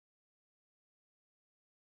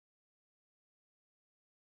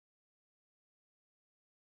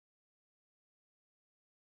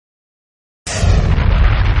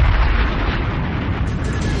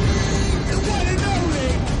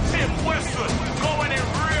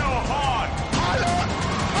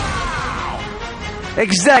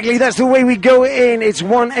Exactly, that's the way we go in. It's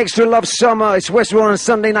One Extra Love Summer. It's Westwood on a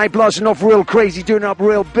Sunday night, blasting off real crazy, doing it up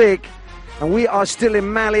real big. And we are still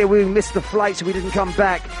in Malia. We missed the flight, so we didn't come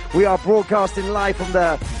back. We are broadcasting live from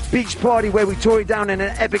the beach party where we tore it down in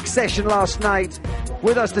an epic session last night.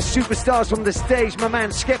 With us, the superstars from the stage. My man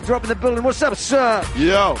Skepta up in the building. What's up, sir?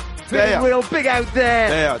 Yo. Big real big out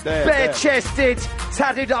there. There. Bare-chested,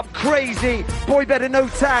 tatted up crazy. Boy better no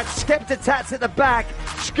tats. Skepta tats at the back.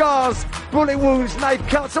 Scars, bullet wounds, knife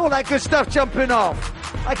cuts, all that good stuff jumping off.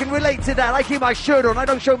 I can relate to that. I keep my shirt on. I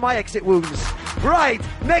don't show my exit wounds. Right,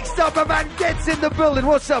 next up, a man Gets in the building.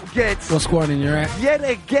 What's up, Gets? What's going on, you right? Yet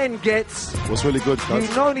again, Gets. What's really good, cuz?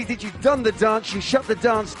 Not only did you done the dance, you shut the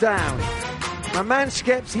dance down. My man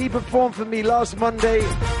Skeps, he performed for me last Monday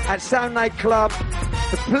at Sound Night Club.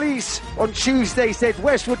 The police on Tuesday said,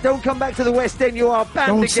 Westwood, don't come back to the West End, you are banned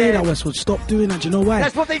Don't again. say that, Westwood. Stop doing that. Do you know why?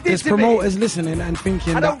 That's what they did There's to me. promoters listening and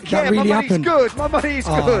thinking I don't care. that really My money's happened. good. My money's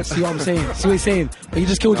good. See what I'm saying? See what he's saying? But you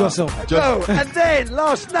just killed yourself. No, and then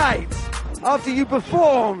last night, after you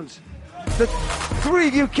performed, the three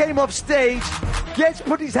of you came off stage. Gets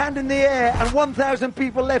put his hand in the air, and 1,000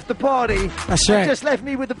 people left the party. That's right. And just left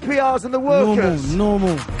me with the PRs and the workers.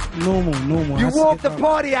 Normal. You walked the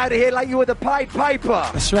party out of here like you were the Pied Piper.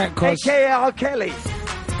 That's right, cuz. A.K.A. R. Kelly.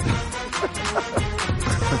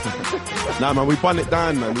 Nah, man, we bun it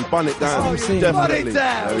down, man. We bun it down. Oh, you Definitely. bun it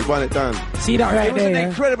down. Yeah, we bun it down. See that right It was there, an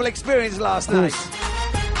incredible experience last night. Of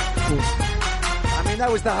course. I mean,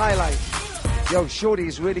 that was the highlight. Yo, Shorty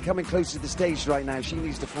is really coming close to the stage right now. She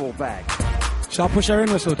needs to fall back. Shall I push her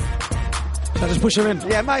in, Westwood? Shall I just push her in?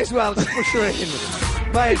 Yeah, might as well. Just push her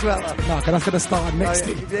in. Might as well. No, because that's going to start next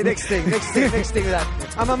thing. The next thing with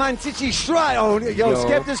that. I'm a man, Tinchy Stryder. Oh, yo,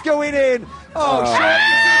 Skepta's going in. Oh,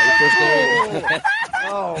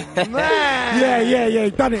 oh, man. Yeah.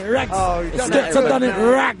 Done it, rags. Oh, you done Skepta done it,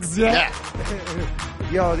 rags, yeah.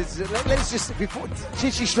 Yo, let's just, before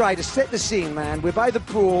Tinchy Stryder, set the scene, man. We're by the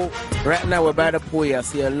pool. Right now we're by the pool. I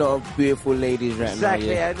see a lot of beautiful ladies right Exactly,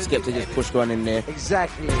 now. yeah. Skepta just pushed one in there.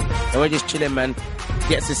 Exactly. And we're just chilling, man.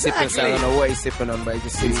 Gets a sipping, so I don't know what he's sipping on, but he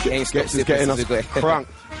just ain't stopped He's sipping. getting us since he got- crunk.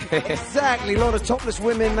 Exactly. A lot of topless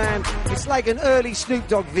women, man. It's like an early Snoop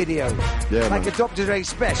Dogg video. Yeah, like man. a Dr. Dre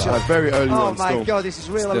special. Very early Oh, one my still. God, this is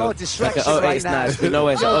real. A lot of distractions Like an right 08's now. now. You know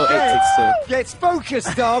it's an Yo, 08 still. Gets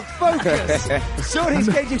focused, dog. Focus. Shorty's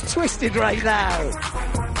getting you twisted right now.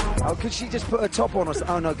 Oh, could she just put her top on us?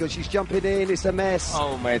 Oh, no, good. She's jumping in. It's a mess.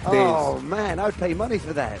 Oh, my days. Oh, man. I would pay money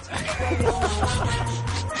for that.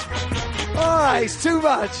 All right, it's too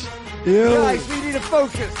much. Guys, we need to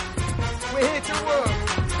focus. We're here to work.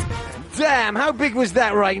 Damn, how big was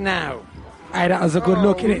that right now? Hey, that was a good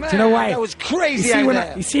look, innit? Do you know why? That was crazy you see, out when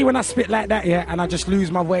there. you see when I spit like that, yeah, and I just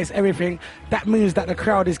lose my voice, everything, that means that the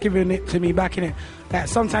crowd is giving it to me back, innit? Like,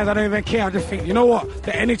 sometimes I don't even care. I just think, you know what?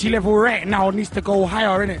 The energy level right now needs to go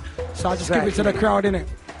higher, innit? So I just give it to the crowd, innit?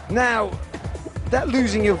 Now, that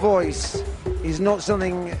losing your voice is not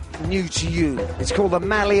something new to you. It's called the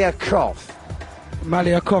Malia cough.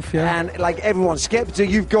 Malia cough, yeah? And like everyone, Skepta,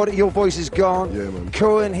 you've got it, your voice is gone. Yeah, man.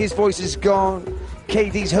 Cohen, his voice is gone.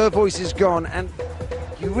 KD's, her voice is gone. And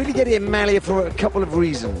you really get it in Malia for a couple of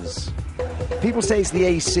reasons. People say it's the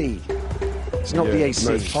AC. It's not the AC.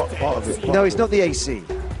 No, it's part of it. No, it's not the AC.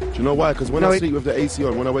 Do you know why? Because when No, I sleep with the AC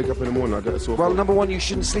on, when I wake up in the morning, I get a sore Well, throat. number one, you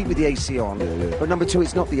shouldn't sleep with the AC on. Yeah. But number two,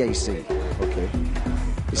 it's not the AC. Okay.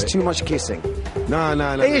 It's too much kissing. Nah.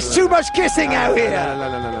 It's too much kissing out here.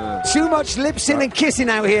 No. Too much lipsing and kissing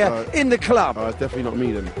out here in the club. It's definitely not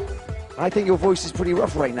me then. I think your voice is pretty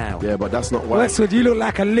rough right now. Yeah, but that's not why. Westwood, you look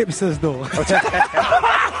like a lipsers, though.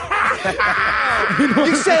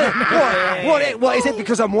 You said what is it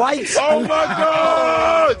because I'm white? Oh my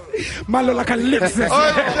God! Man look like a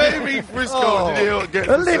lipsers. Jamie Frisco.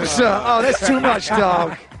 Ellipsa. Oh, that's too much,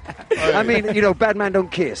 dog. I mean, you know, bad man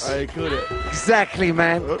don't kiss. I could it. Exactly,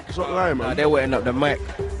 man. Stop lying, man. They're wetting up the mic.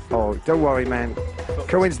 Oh, don't worry, man.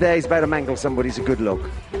 Cohen's there. He's about to mangle somebody. It's a good look.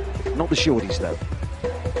 Not the shorties, though.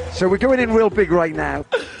 So we're going in real big right now.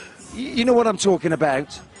 You know what I'm talking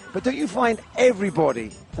about. But don't you find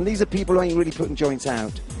everybody, and these are people who ain't really putting joints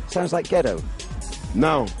out, sounds like Ghetto?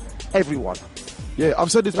 Now. Everyone. Yeah,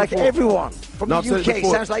 I've said this Like before. everyone from No, I've the said it UK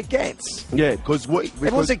before. sounds like Gets. Yeah, because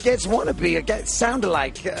Everyone's a Gets wannabe. A Gets sound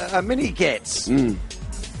like a mini Gets. What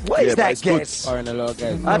Yeah, is but that it's good. Gets? Or in a lot of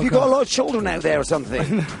guys. Have you got a lot of children out there or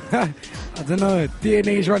something? I don't know.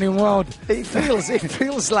 DNA's running wild. It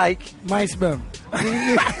feels like My sperm.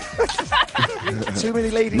 too many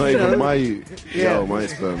ladies. not you know. even my... Yeah. Yo, my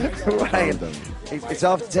sperm. Right. Calm down. It's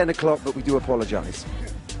after 10 o'clock, but we do apologise.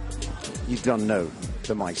 You don't know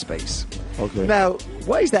the MySpace. Okay. Now,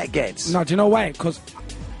 why is that Gets? No, do you know why? Because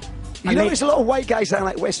You notice a lot of white guys sound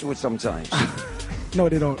like Westwood sometimes. No,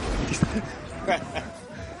 they don't.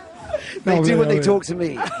 They do when they talk to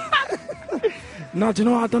me. No, do you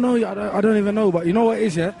know what? I don't know. I don't even know. But you know what it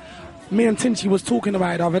is, yeah? Me and Tinchy was talking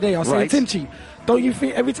about it the other day. I was saying, Tinchy, don't you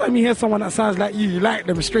think every time you hear someone that sounds like you like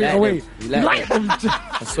them straight away? You like them.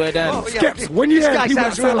 I swear down. Skeps, when you hear people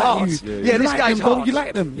that sound like you, yeah, this guy's hot. You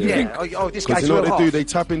like them. Yeah. This guy's you know real what they do? hot. They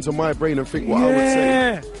tap into my brain and think what I would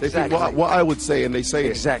say. They think what I would say, and they say it.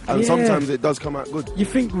 Exactly. And sometimes it does come out good. You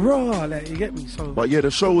think raw, like, you get me? So. But yeah,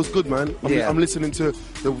 the show was good, man. I'm listening to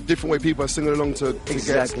the different way people are singing along to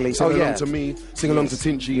Exactly. singing along to me, singing along to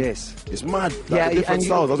Tinchy. Yes. It's mad. Like, different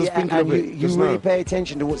styles. I was just thinking of it. You really pay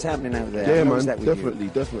attention to what's happening out there. Yeah, man.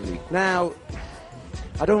 Definitely. Now,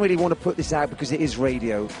 I don't really want to put this out because it is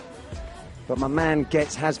radio, but my man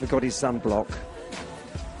has forgot his sunblock.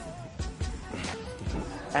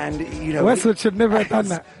 And, you know... Westwood should never have done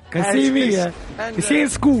that. Can see me, yeah? You see in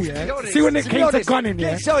school, yeah? See when it came to gunning,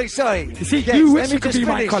 yeah? Sorry. You see, you wish you could be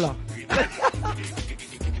my colour.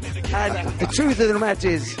 And the truth of the matter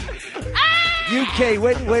is, UK,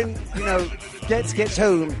 when you know, gets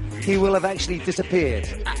home, he will have actually disappeared.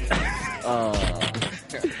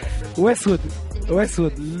 Westwood.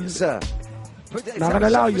 Sir. No, I'm going to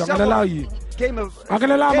allow you. I'm going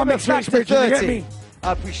to allow my mixed race bridge. You get me?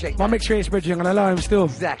 I appreciate that. My mixed race bridge, I'm going to allow him still.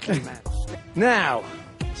 Exactly, man. Now,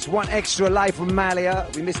 it's one extra live from Malia.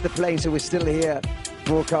 We missed the plane, so we're still here,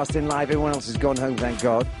 broadcasting live. Everyone else has gone home, thank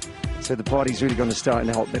God. So the party's really going to start in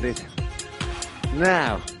a hot minute.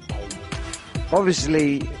 Now,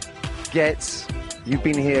 obviously, you've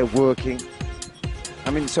been here working.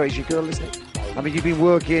 I mean, sorry, is your girl listening? I mean, you've been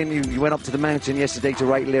working. You went up to the mountain yesterday to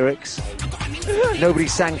write lyrics. Nobody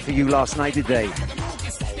sang for you last night, did they?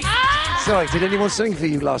 Sorry, did anyone sing for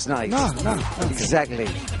you last night? No. Exactly.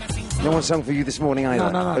 No one sung for you this morning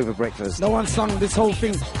either, no. over breakfast? No one sung this whole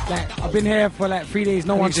thing. Like, I've been here for like 3 days,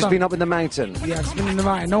 no one You've just been up in the mountain? Yeah, I've been in the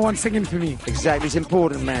mountain. No one's singing for me. Exactly, it's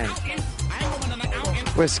important, man.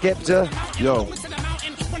 Where's Skepta? Yo.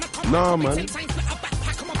 Nah,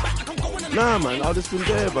 man. I've just been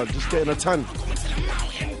there, man. Just getting a tan.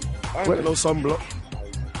 I ain't got no sunblock.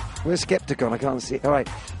 Where's Skepta gone? I can't see it. All right.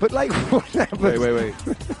 But like, Wait.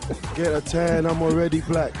 Get a tan, I'm already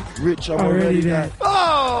black. Rich, I'm already that.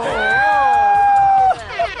 Oh!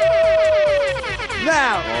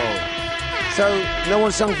 Now! So, no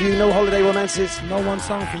one sung for you, no holiday romances? No one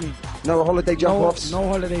sung for me. No holiday jump-offs? No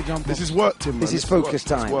holiday jump-offs. This is work, Tim, man. This is focus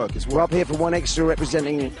time. It's work. We're up here for One Extra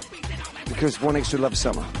representing, because One Extra loves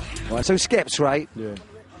summer. Right. So, Skeps, right? Yeah.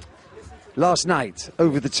 Last night,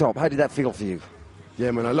 Over the Top, how did that feel for you?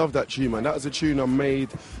 Yeah, man, I love that tune, man. That was a tune I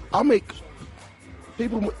make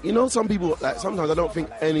people, you know, some people, like, sometimes I don't think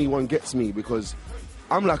anyone gets me because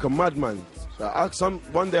I'm like a madman. Like,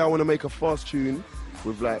 one day I want to make a fast tune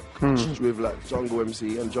with jungle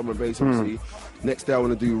MC and drum and bass MC. Next day I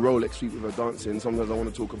want to do Rolex Street with a dancing. Sometimes I want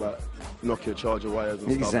to talk about Nokia charger wires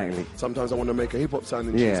and stuff. Exactly. Sometimes I want to make a hip hop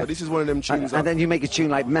sounding tune. So this is one of them tunes. And then you make a tune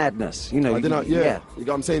like Madness, you know. You know what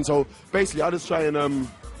I'm saying? So basically I just try and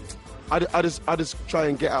I just try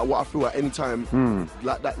and get out what I feel at any time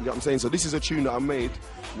like that, you know what I'm saying? So this is a tune that I made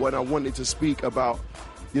when I wanted to speak about,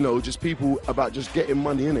 you know, just people about just getting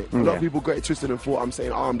money in it. A lot of people got it twisted and thought I'm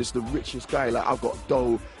saying, I'm just the richest guy, like I've got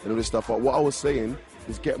dough and all this stuff. But what I was saying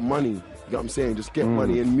is get money, you know what I'm saying? Just get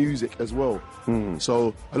money in music as well.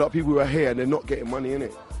 So a lot of people are here and they're not getting money in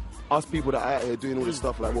it. Us people that are out here doing all this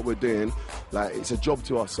stuff like what we're doing, like it's a job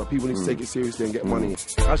to us, so people need to take it seriously and get money.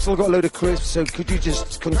 I've still got a load of crisps, so could you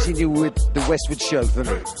just continue with the Westwood show for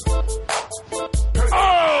me?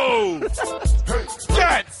 Oh!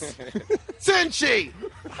 Jets! Tinchy!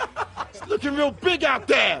 It's looking real big out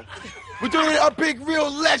there. We're doing a big, real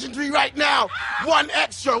legendary right now. One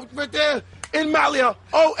Extra. We're there in Malia,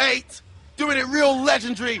 08, doing it real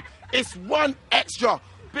legendary. It's One Extra.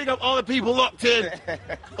 Big up all the people locked in.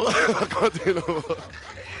 I can't do no more.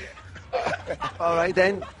 All right,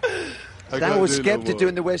 then. That was Skepta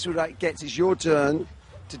doing the Westwood. Right, it's your turn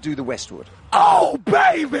to do the Westwood. Oh,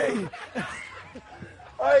 baby!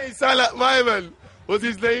 Hey, sound like my man. What's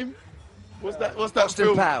his name? What's that Austin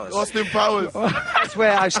film? Powers. Austin Powers. That's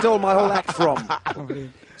where I stole my whole act from.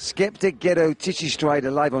 Skepta, Ghetto, Tinchy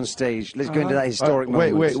Stryder live on stage. Let's go into that historic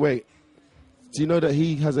moment. Wait. Do you know that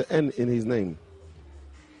he has an N in his name?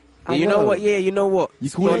 You know what? Yeah, you know what?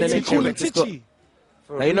 You call it Tinchy.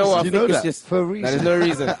 Now, you know what? I think it's just for a reason. There's no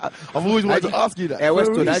reason. I've always wanted to ask you that. Yeah,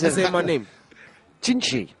 Westwood, I just say my name.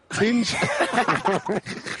 Tinchy.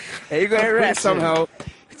 Hey, you got it right somehow.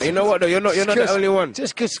 You know what though? You're not the only one.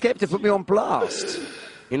 Just because Skepta put me on blast.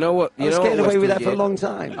 You know what? I was getting away with that Westwood, for a long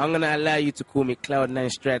time. I'm gonna allow you to call me Cloud9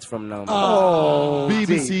 Strides from now. Man. Oh,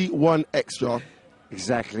 BBC One Extra.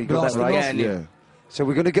 Exactly, got Blast that it right. off. Yeah, So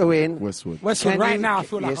we're going to go in. Westwood. Westwood, Can right you- now I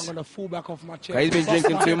feel like yes. I'm going to fall back off my chair. He's been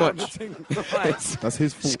drinking too much. That's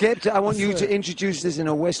his fault. Skepta, I want you to introduce this in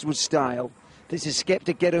a Westwood style. This is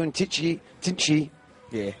Skepta, Ghetto, and Tinchy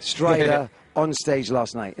Yeah. Stryder on stage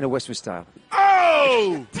last night in a Westwood style.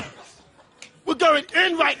 Oh! We're going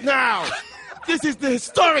in right now. This is the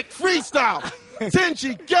historic freestyle.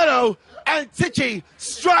 Tinchy Ghetto and Tinchy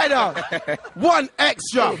Stryder. One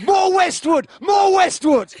Extra. More Westwood! More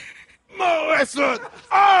Westwood! More Westwood.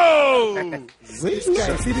 Oh! See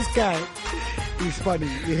this guy? He's funny,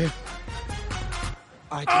 yeah.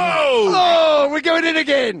 Oh! Oh, we're going in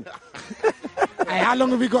again! Hey, how long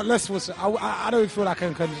have we got Westwood? I don't feel like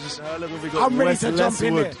I can just... How long have we got I'm ready to jump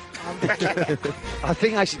in there. Westwood? I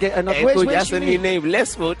think I should get another. Hey, Where's that's a new Westwood? name,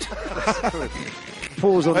 Westwood.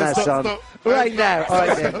 Pause on that, Stop, son. stop. Right now. All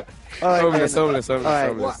right, then. All right, Homeless, then. homeless, homeless, All right.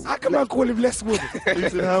 homeless. How come I call him Westwood? He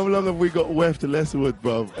said, how long have we got left to Westwood,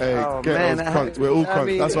 bruv? Hey, Oh, get man, us crunked. We're all I crunked.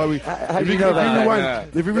 mean, That's why we... how do you know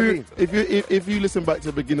that? rewind- if you listen back to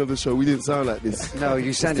the beginning of the show, we didn't sound like this. No,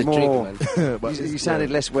 you sounded the drink, more. man. But You it's- sounded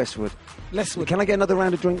less Westwood. Westwood. Can I get another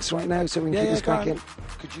round of drinks right now so we can Yeah, keep this yeah, go on. cracking?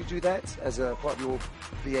 Could you do that as a part of your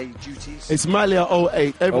VA duties? It's Malia 08. Oh,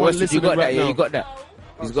 Everyone Westwood, listen you got right that, yeah, now. you got that.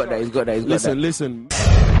 He's got that, he's got that, he's got that. Listen.